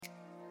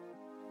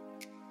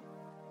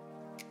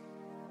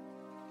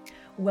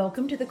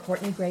Welcome to the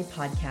Courtney Gray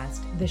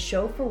Podcast, the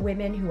show for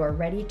women who are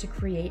ready to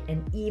create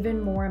an even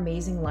more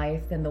amazing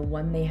life than the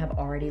one they have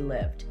already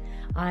lived.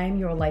 I'm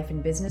your life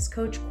and business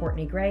coach,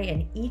 Courtney Gray,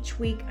 and each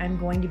week I'm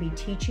going to be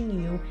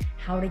teaching you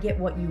how to get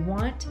what you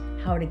want,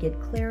 how to get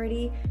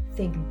clarity,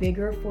 think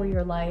bigger for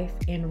your life,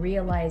 and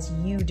realize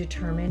you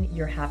determine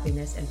your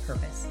happiness and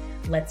purpose.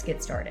 Let's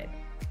get started.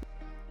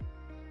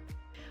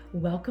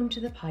 Welcome to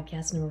the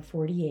podcast number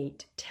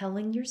 48,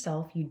 Telling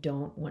Yourself You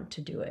Don't Want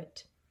to Do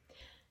It.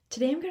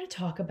 Today I'm going to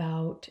talk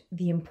about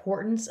the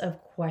importance of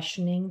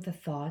questioning the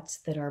thoughts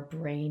that our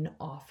brain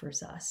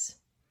offers us.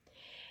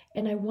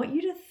 And I want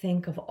you to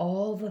think of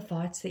all the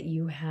thoughts that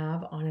you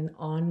have on an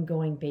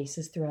ongoing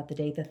basis throughout the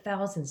day, the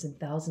thousands and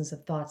thousands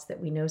of thoughts that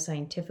we know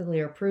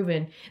scientifically are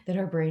proven that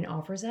our brain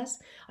offers us.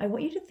 I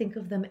want you to think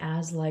of them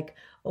as like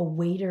a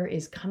waiter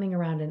is coming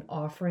around and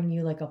offering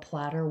you like a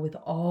platter with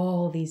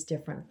all these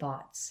different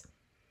thoughts.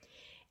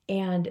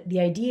 And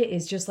the idea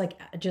is just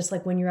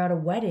like when you're at a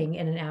wedding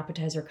and an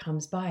appetizer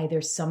comes by,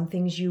 there's some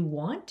things you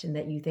want and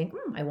that you think,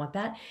 I want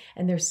that.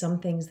 And there's some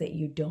things that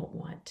you don't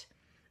want.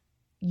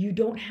 You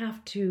don't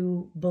have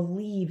to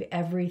believe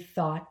every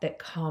thought that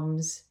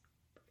comes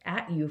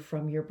at you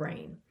from your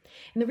brain.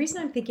 And the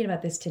reason I'm thinking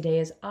about this today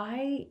is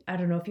I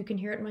don't know if you can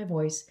hear it in my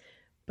voice,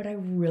 but I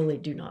really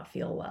do not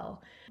feel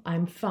well.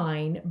 I'm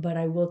fine, but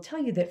I will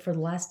tell you that for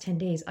the last 10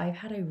 days, I've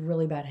had a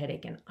really bad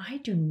headache, and I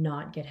do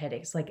not get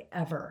headaches like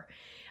ever.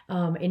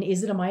 And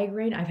is it a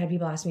migraine? I've had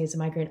people ask me, is it a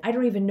migraine? I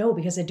don't even know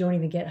because I don't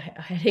even get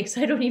headaches.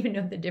 I don't even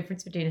know the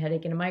difference between a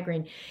headache and a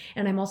migraine.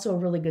 And I'm also a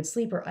really good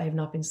sleeper. I have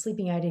not been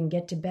sleeping. I didn't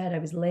get to bed. I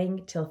was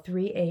laying till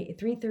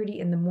 3:30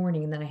 in the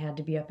morning, and then I had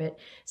to be up at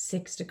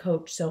 6 to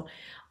coach. So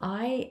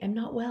I am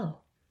not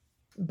well.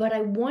 But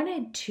I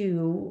wanted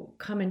to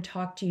come and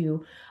talk to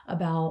you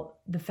about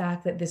the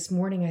fact that this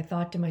morning I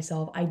thought to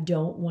myself, I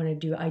don't want to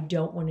do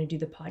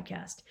the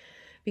podcast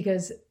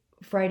because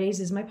Fridays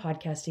is my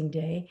podcasting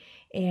day,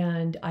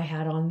 and I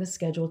had on the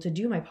schedule to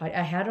do I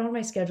had on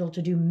my schedule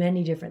to do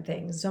many different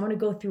things. So I'm going to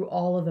go through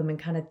all of them and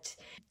kind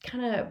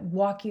of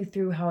walk you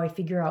through how I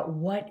figure out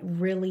what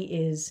really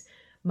is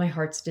my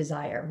heart's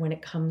desire when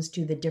it comes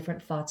to the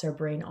different thoughts our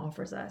brain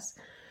offers us.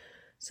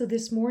 So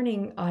this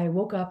morning I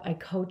woke up, I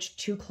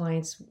coached 3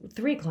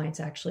 clients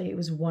actually. It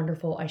was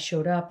wonderful. I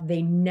showed up.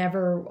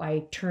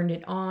 I turned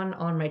it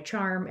on my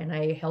charm, and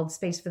I held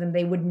space for them.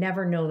 They would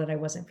never know that I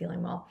wasn't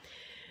feeling well.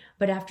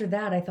 But after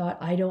that, I thought,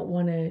 I don't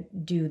want to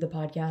do the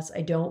podcast.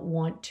 I don't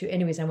want to.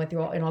 Anyways, I went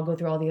through and I'll go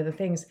through all the other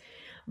things.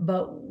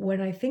 But when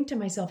I think to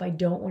myself, I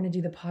don't want to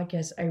do the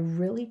podcast, I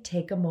really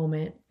take a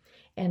moment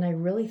and I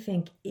really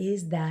think,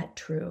 is that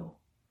true?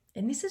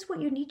 And this is what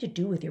you need to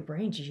do with your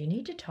brain. You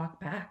need to talk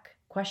back.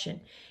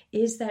 Question,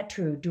 is that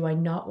true? Do I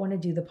not want to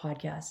do the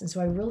podcast? And so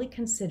I really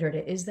considered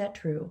it. Is that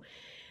true?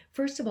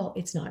 First of all,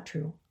 it's not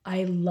true.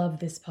 I love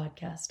this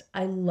podcast.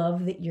 I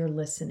love that you're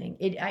listening.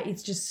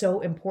 It's just so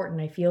important.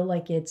 I feel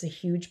like it's a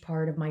huge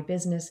part of my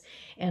business.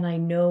 And I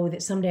know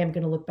that someday I'm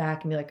going to look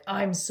back and be like,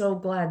 I'm so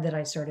glad that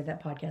I started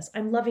that podcast.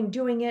 I'm loving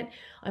doing it.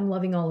 I'm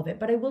loving all of it.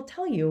 But I will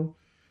tell you,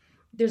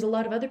 there's a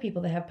lot of other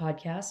people that have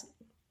podcasts,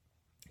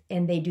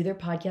 and they do their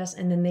podcast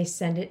and then they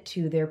send it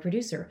to their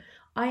producer.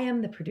 I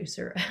am the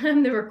producer.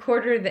 I'm the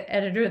recorder, the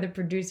editor, the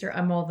producer.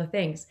 I'm all the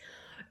things.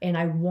 And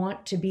I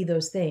want to be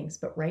those things.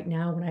 But right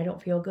now, when I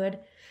don't feel good,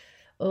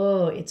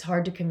 it's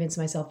hard to convince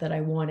myself that I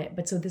want it.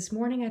 But so this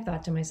morning I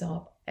thought to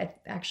myself,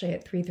 at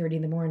 3:30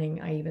 in the morning,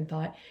 I even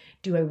thought,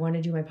 do I want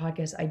to do my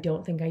podcast? I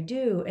don't think I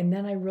do. And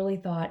then I really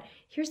thought,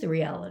 here's the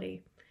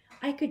reality.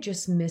 I could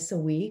just miss a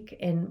week.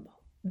 And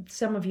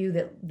some of you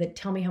that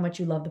tell me how much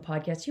you love the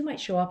podcast, you might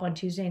show up on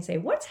Tuesday and say,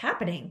 what's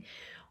happening?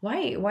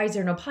 Why is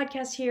there no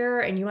podcast here?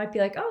 And you might be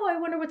like, I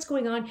wonder what's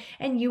going on.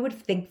 And you would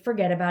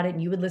forget about it,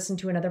 and you would listen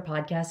to another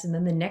podcast. And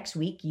then the next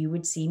week you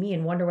would see me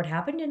and wonder what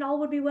happened, and all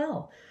would be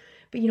well.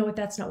 But you know what?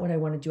 That's not what I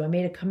want to do. I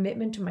made a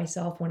commitment to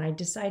myself when I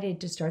decided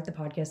to start the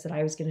podcast that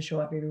I was going to show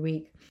up every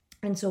week.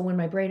 And so when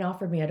my brain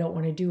offered me, I don't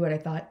want to do it, I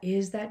thought,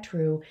 is that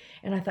true?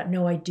 And I thought,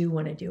 no, I do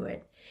want to do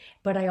it.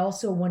 But I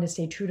also want to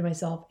stay true to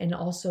myself and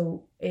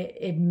also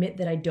admit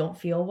that I don't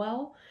feel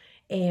well,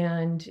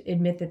 and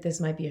admit that this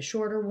might be a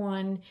shorter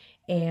one,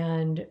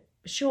 and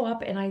show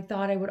up. And I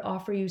thought I would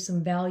offer you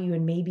some value,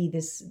 and maybe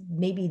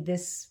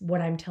this,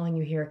 what I'm telling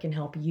you here, can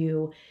help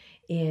you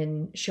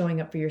in showing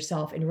up for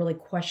yourself and really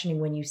questioning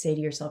when you say to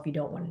yourself you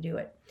don't want to do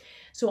it.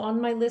 So on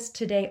my list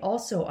today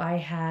also, I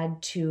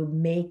had to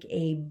make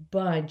a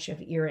bunch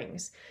of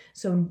earrings.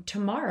 So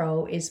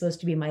tomorrow is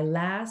supposed to be my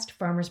last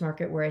farmer's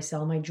market where I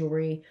sell my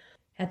jewelry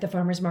at the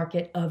farmer's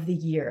market of the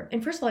year.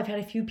 And first of all, I've had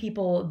a few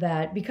people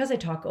that, because I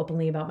talk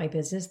openly about my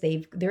business,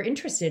 they're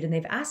interested, and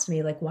they've asked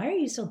me, like, why are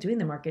you still doing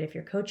the market? If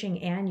you're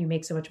coaching and you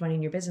make so much money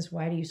in your business,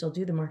 why do you still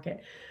do the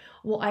market?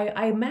 Well,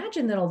 I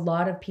imagine that a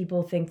lot of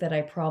people think that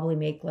I probably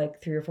make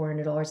like $300 or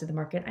 $400 at the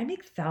market. I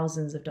make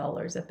thousands of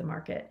dollars at the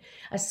market,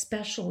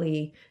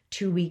 especially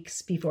 2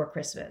 weeks before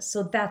Christmas.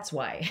 So that's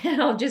why.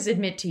 I'll just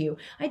admit to you,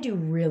 I do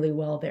really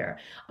well there.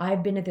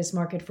 I've been at this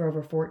market for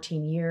over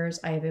 14 years.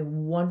 I have a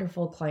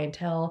wonderful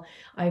clientele.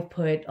 I've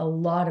put a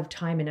lot of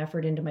time and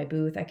effort into my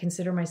booth. I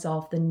consider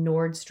myself the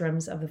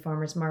Nordstroms of the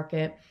farmers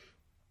market.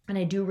 And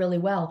I do really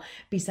well,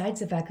 besides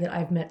the fact that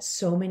I've met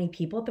so many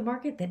people at the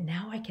market that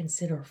now I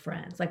consider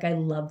friends. Like, I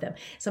love them.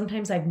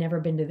 Sometimes I've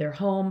never been to their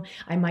home.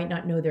 I might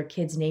not know their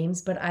kids'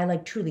 names, but I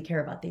like truly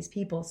care about these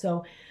people.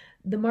 So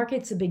the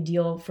market's a big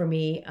deal for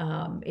me.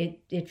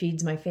 It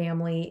feeds my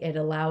family. It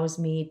allows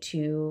me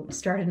to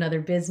start another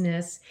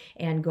business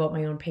and go at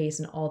my own pace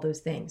and all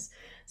those things.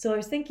 So I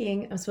was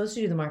thinking, I'm supposed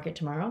to do the market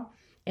tomorrow.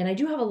 And I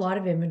do have a lot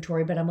of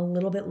inventory, but I'm a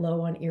little bit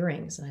low on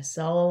earrings. And I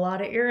sell a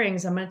lot of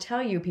earrings. I'm going to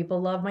tell you, people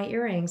love my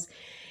earrings.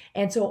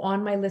 And so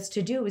on my list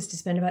to do is to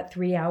spend about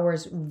 3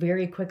 hours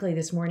very quickly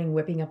this morning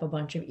whipping up a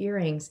bunch of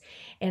earrings.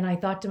 And I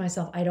thought to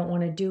myself, I don't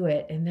want to do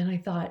it. And then I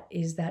thought,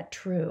 is that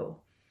true?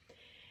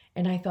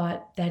 And I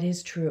thought, that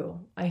is true.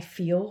 I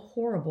feel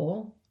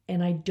horrible.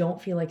 And I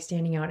don't feel like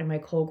standing out in my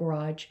coal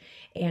garage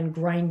and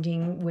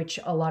grinding, which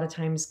a lot of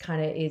times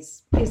kind of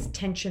is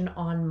tension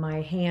on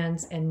my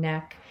hands and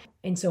neck.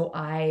 And so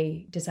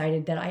I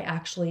decided that I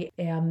actually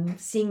am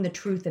seeing the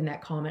truth in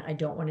that comment. I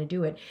don't want to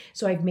do it.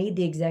 So I've made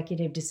the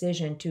executive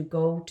decision to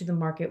go to the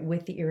market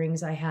with the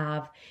earrings I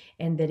have,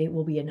 and that it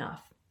will be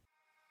enough.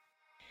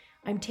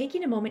 I'm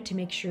taking a moment to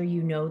make sure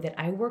you know that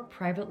I work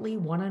privately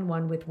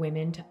one-on-one with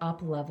women to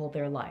up-level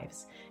their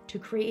lives, to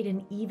create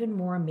an even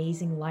more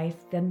amazing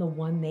life than the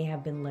one they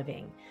have been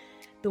living.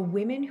 The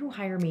women who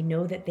hire me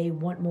know that they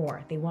want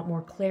more. They want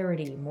more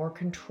clarity, more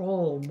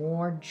control,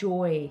 more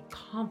joy,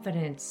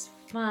 confidence,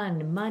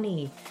 fun,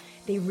 money.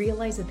 They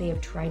realize that they have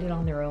tried it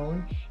on their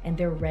own and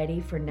they're ready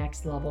for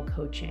next level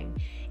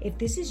coaching. If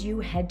this is you,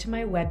 head to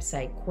my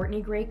website,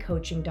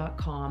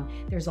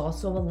 CourtneyGrayCoaching.com. There's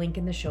also a link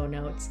in the show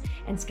notes,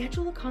 and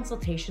schedule a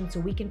consultation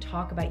so we can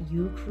talk about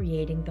you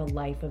creating the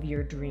life of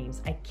your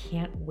dreams. I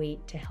can't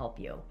wait to help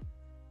you.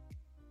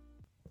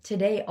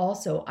 Today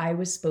also, I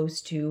was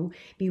supposed to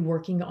be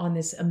working on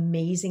this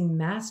amazing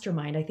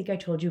mastermind. I think I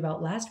told you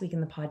about last week in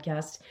the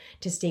podcast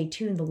to stay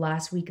tuned. The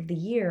last week of the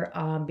year,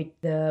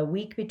 the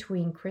week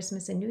between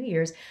Christmas and New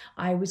Year's,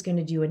 I was going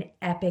to do an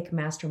epic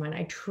mastermind.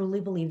 I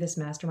truly believe this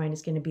mastermind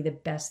is going to be the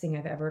best thing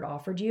I've ever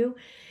offered you.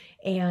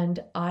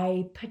 And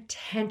I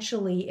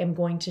potentially am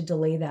going to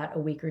delay that a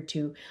week or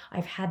two.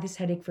 I've had this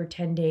headache for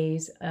 10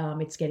 days.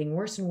 It's getting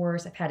worse and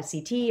worse. I've had a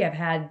CT,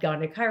 I've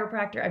gone to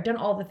chiropractor, I've done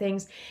all the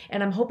things,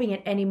 and I'm hoping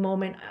at any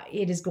moment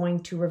it is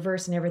going to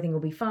reverse and everything will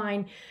be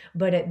fine.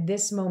 But at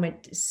this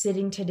moment,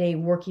 sitting today,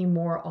 working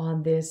more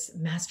on this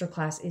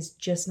masterclass is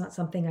just not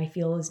something I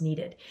feel is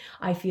needed.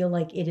 I feel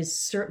like it is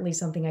certainly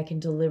something I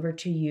can deliver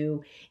to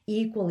you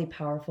equally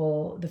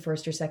powerful the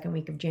first or second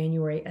week of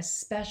January,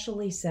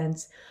 especially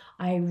since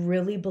I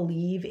really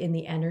believe in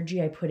the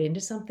energy I put into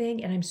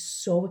something, and I'm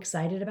so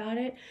excited about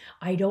it.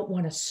 I don't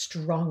want to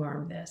strong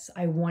arm this.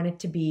 I want it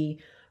to be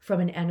from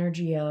an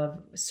energy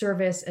of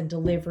service and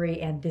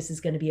delivery, and this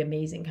is going to be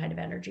amazing kind of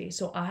energy.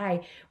 So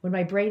when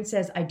my brain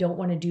says I don't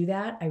want to do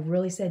that, I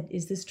really said,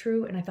 is this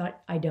true? And I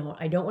thought, I don't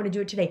want to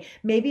do it today.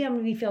 Maybe I'm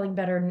going to be feeling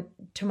better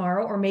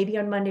tomorrow, or maybe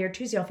on Monday or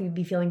Tuesday I'll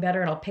be feeling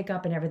better and I'll pick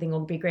up and everything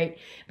will be great.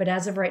 But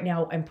as of right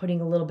now, I'm putting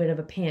a little bit of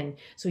a pin.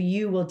 So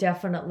you will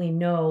definitely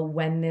know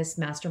when this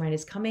mastermind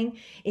is coming.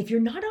 If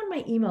you're not on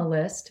my email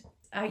list,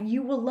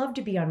 you will love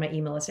to be on my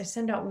email list. I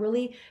send out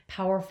really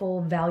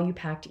powerful,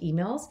 value-packed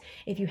emails.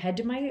 If you head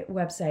to my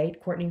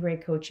website,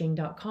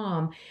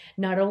 CourtneyGrayCoaching.com,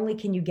 not only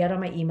can you get on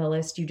my email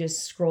list, you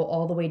just scroll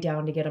all the way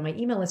down to get on my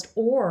email list,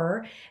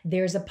 or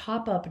there's a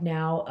pop-up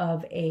now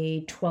of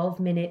a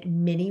 12-minute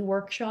mini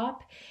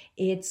workshop.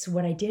 It's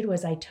what I did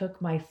was I took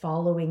my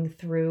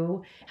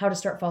how to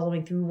start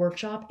following through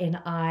workshop, and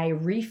I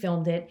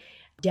refilmed it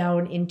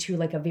down into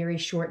like a very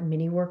short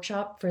mini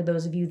workshop for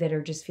those of you that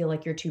just feel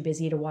like you're too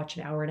busy to watch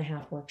an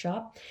 1.5-hour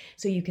workshop.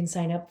 So you can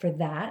sign up for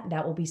that.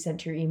 That will be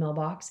sent to your email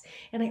box.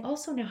 And I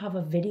also now have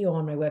a video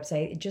on my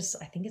website.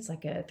 I think it's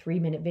like a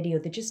 3-minute video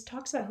that just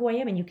talks about who I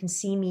am, and you can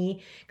see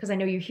me, because I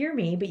know you hear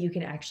me, but you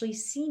can actually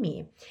see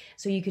me.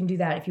 So you can do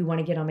that. If you want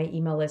to get on my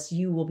email list,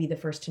 you will be the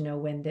first to know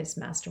when this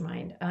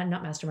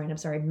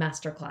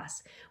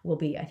masterclass will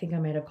be. I think I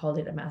might have called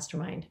it a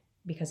mastermind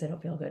because I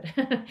don't feel good.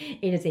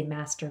 It is a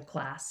master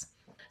class.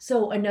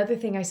 So another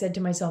thing I said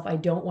to myself I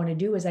don't want to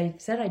do is I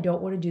said I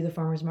don't want to do the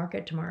farmer's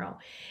market tomorrow.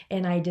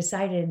 And I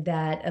decided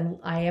that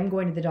I am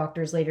going to the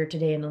doctor's later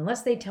today, and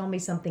unless they tell me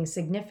something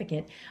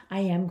significant,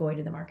 I am going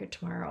to the market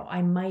tomorrow.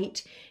 I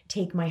might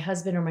take my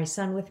husband or my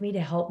son with me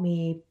to help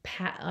me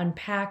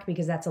unpack,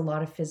 because that's a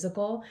lot of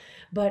physical,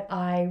 but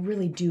I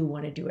really do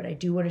want to do it. I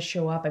do want to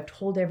show up. I've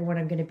told everyone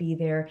I'm going to be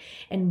there.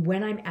 And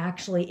when I'm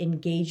actually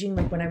engaging,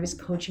 like when I was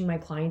coaching my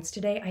clients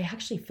today, I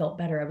actually felt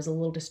better. I was a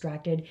little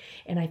distracted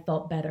and I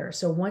felt better.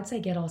 So once I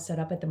get all set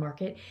up at the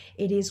market,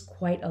 it is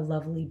quite a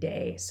lovely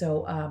day.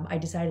 So I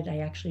decided I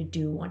actually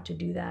do want to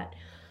do that.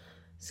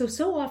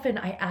 So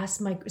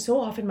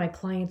often my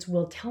clients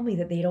will tell me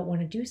that they don't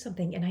want to do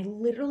something. And I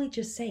literally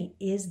just say,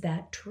 is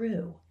that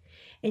true?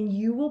 And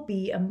you will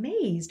be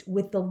amazed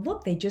with the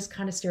look. They just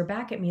kind of stare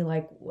back at me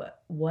like,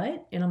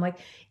 what? And I'm like,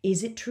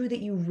 is it true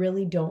that you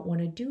really don't want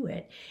to do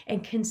it?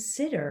 And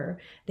consider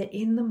that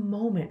in the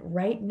moment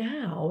right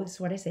now, this is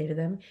what I say to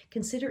them,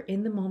 consider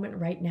in the moment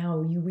right now,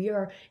 we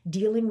are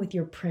dealing with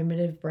your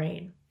primitive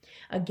brain.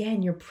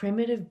 Again, your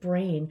primitive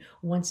brain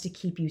wants to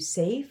keep you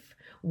safe,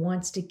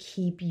 wants to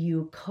keep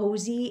you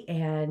cozy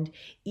and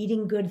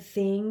eating good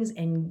things,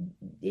 and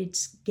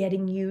it's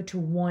getting you to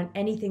want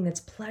anything that's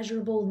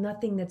pleasurable,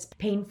 nothing that's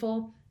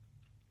painful.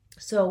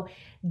 So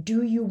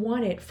do you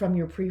want it from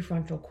your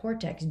prefrontal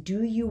cortex?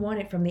 Do you want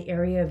it from the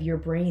area of your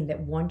brain that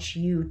wants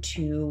you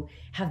to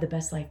have the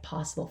best life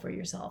possible for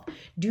yourself?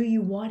 Do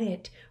you want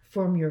it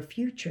from your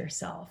future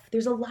self?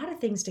 There's a lot of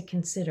things to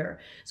consider.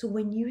 So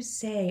when you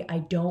say, I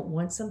don't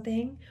want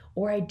something,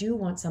 or I do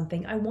want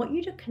something, I want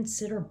you to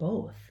consider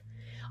both.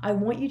 I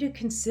want you to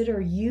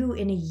consider you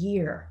in a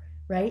year,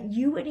 right?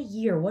 You in a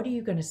year, what are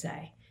you going to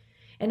say?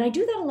 And I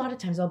do that a lot of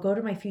times. I'll go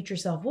to my future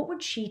self. What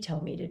would she tell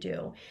me to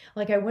do?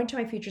 Like I went to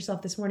my future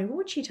self this morning. What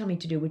would she tell me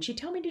to do? Would she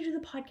tell me to do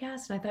the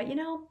podcast? And I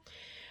thought,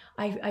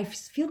 I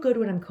feel good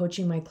when I'm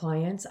coaching my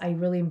clients. I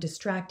really am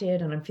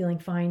distracted and I'm feeling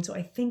fine. So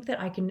I think that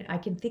I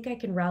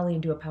can rally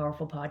and do a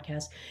powerful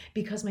podcast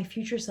because my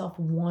future self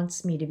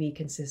wants me to be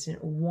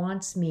consistent,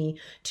 wants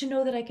me to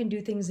know that I can do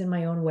things in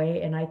my own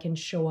way and I can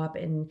show up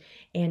and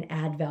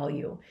add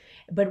value.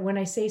 But when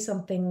I say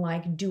something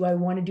like, do I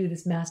want to do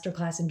this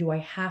masterclass and do I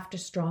have to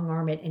strong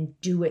arm it and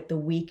do it the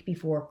week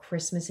before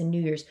Christmas and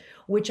New Year's,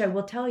 which I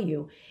will tell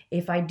you,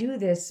 if I do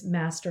this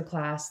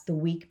masterclass the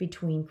week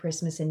between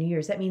Christmas and New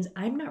Year's, that means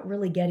I'm not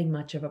really getting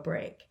much of a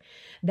break.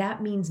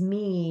 That means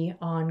me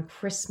on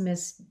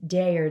Christmas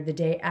Day or the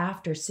day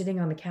after sitting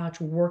on the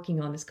couch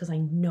working on this because I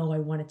know I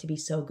want it to be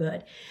so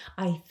good.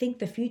 I think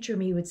the future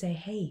me would say,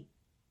 hey,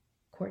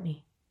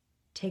 Courtney,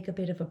 take a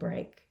bit of a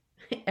break.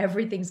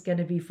 Everything's going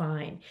to be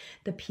fine.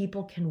 The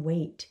people can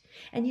wait.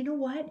 And you know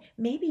what?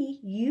 Maybe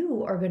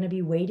you are going to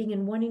be waiting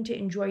and wanting to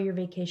enjoy your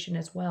vacation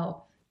as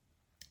well.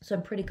 So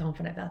I'm pretty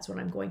confident that's what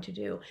I'm going to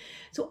do.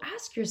 So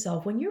ask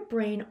yourself, when your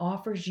brain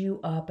offers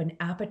you up an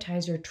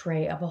appetizer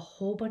tray of a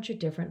whole bunch of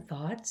different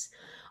thoughts,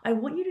 I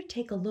want you to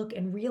take a look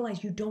and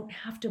realize you don't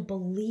have to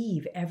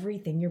believe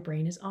everything your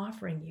brain is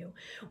offering you.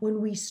 When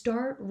we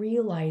start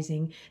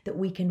realizing that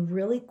we can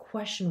really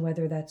question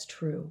whether that's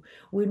true,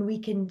 when we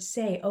can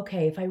say,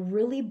 okay, if I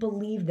really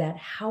believe that,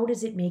 how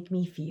does it make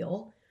me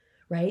feel?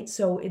 Right?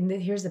 So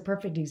here's the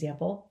perfect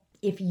example.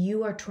 If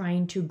you are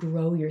trying to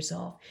grow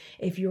yourself,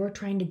 if you're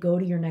trying to go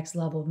to your next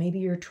level, maybe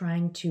you're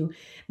trying to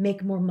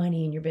make more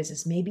money in your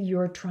business, maybe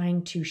you're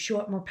trying to show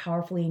up more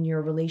powerfully in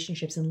your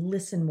relationships and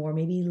listen more,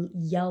 maybe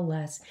yell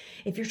less.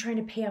 If you're trying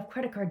to pay off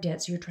credit card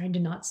debts, you're trying to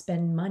not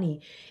spend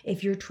money.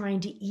 If you're trying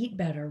to eat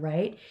better,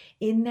 right?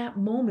 In that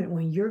moment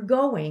when you're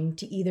going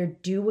to either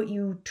do what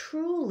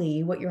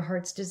your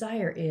heart's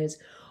desire is,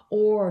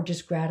 or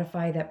just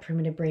gratify that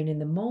primitive brain in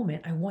the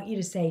moment, I want you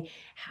to say,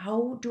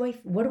 what do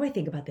I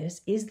think about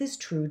this? Is this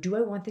true? Do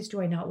I want this?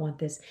 Do I not want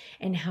this?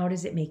 And how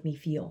does it make me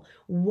feel?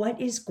 What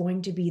is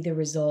going to be the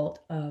result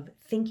of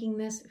thinking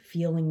this,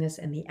 feeling this,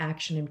 and the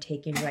action I'm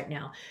taking right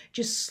now?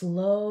 Just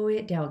slow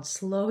it down.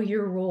 Slow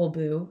your roll,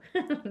 boo.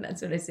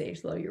 That's what I say.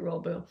 Slow your roll,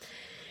 boo.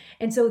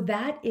 And so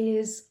that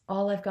is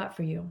all I've got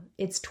for you.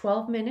 It's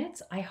 12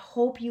 minutes. I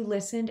hope you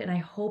listened and I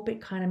hope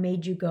it kind of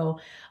made you go,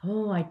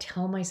 oh, I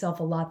tell myself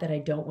a lot that I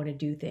don't want to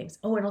do things.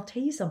 Oh, and I'll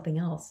tell you something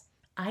else.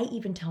 I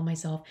even tell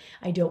myself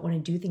I don't want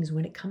to do things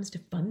when it comes to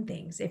fun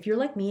things. If you're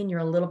like me and you're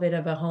a little bit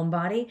of a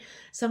homebody,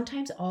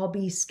 sometimes I'll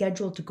be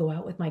scheduled to go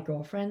out with my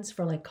girlfriends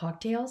for like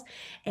cocktails.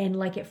 And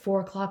like at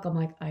 4:00, I'm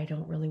like, I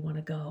don't really want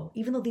to go.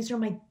 Even though these are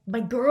my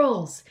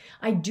girls,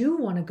 I do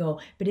want to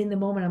go. But in the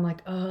moment, I'm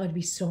like, oh, it'd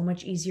be so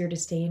much easier to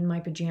stay in my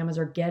pajamas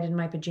or get in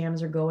my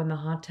pajamas or go in the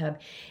hot tub.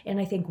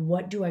 And I think,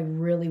 what do I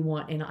really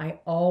want? And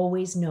I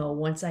always know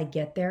once I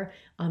get there,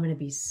 I'm going to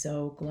be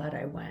so glad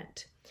I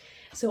went.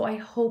 So I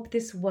hope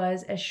this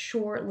was a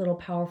short, little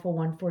powerful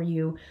one for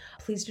you.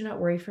 Please do not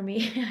worry for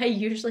me. I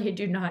usually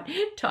do not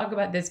talk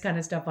about this kind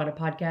of stuff on a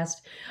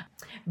podcast,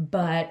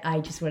 but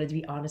I just wanted to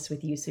be honest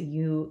with you so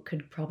you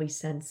could probably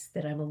sense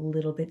that I'm a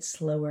little bit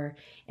slower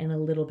and a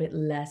little bit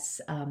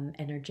less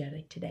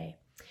energetic today.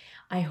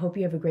 I hope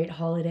you have a great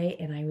holiday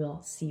and I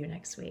will see you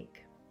next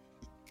week.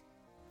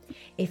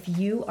 If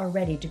you are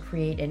ready to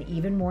create an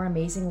even more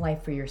amazing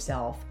life for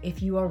yourself,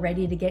 if you are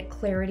ready to get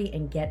clarity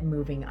and get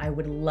moving, I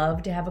would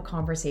love to have a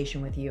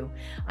conversation with you.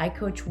 I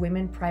coach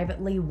women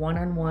privately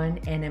one-on-one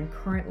and am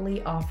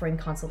currently offering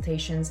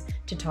consultations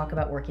to talk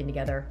about working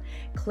together.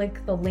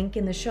 Click the link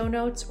in the show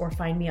notes or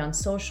find me on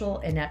social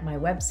and at my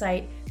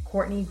website,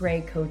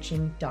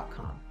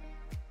 CourtneyGrayCoaching.com.